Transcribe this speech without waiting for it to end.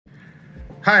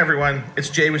Hi everyone, it's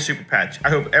Jay with Super Patch.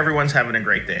 I hope everyone's having a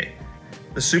great day.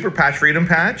 The Super Patch Freedom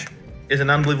Patch is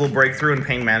an unbelievable breakthrough in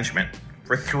pain management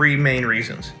for three main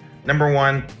reasons. Number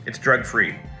one, it's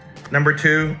drug-free. Number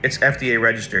two, it's FDA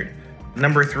registered.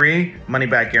 Number three,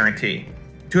 money-back guarantee.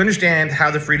 To understand how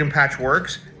the Freedom Patch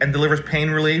works and delivers pain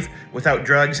relief without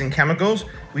drugs and chemicals,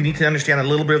 we need to understand a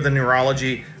little bit of the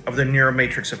neurology of the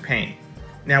neuromatrix of pain.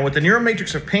 Now, what the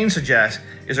neuromatrix of pain suggests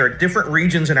is there are different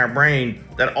regions in our brain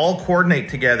that all coordinate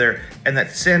together and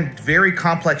that send very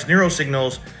complex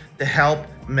neurosignals to help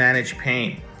manage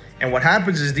pain. And what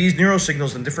happens is these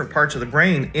neurosignals in different parts of the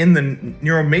brain in the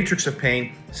neuromatrix of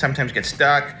pain sometimes get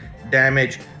stuck,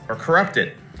 damaged, or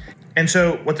corrupted. And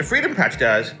so what the Freedom Patch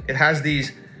does, it has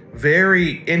these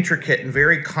very intricate and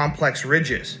very complex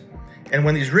ridges. And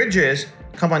when these ridges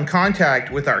come on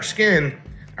contact with our skin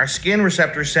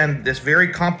receptors send this very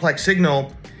complex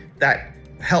signal that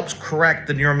helps correct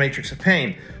the neuromatrix of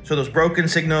pain. So those broken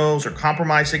signals or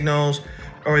compromised signals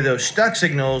or those stuck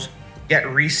signals get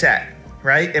reset,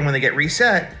 right? And when they get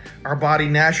reset, our body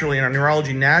naturally and our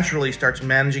neurology naturally starts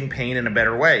managing pain in a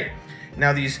better way.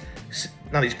 Now this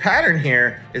pattern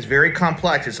here is very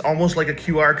complex. It's almost like a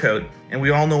QR code, and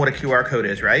we all know what a QR code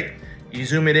is, right? You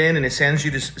zoom it in and it sends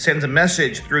a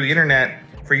message through the internet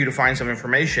for you to find some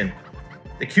information.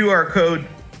 The QR code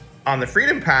on the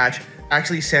Freedom Patch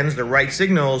actually sends the right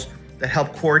signals that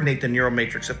help coordinate the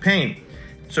neuromatrix of pain.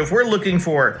 So if we're looking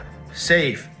for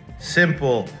safe,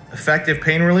 simple, effective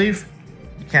pain relief,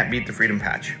 you can't beat the Freedom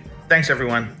Patch. Thanks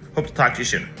everyone. Hope to talk to you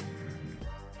soon.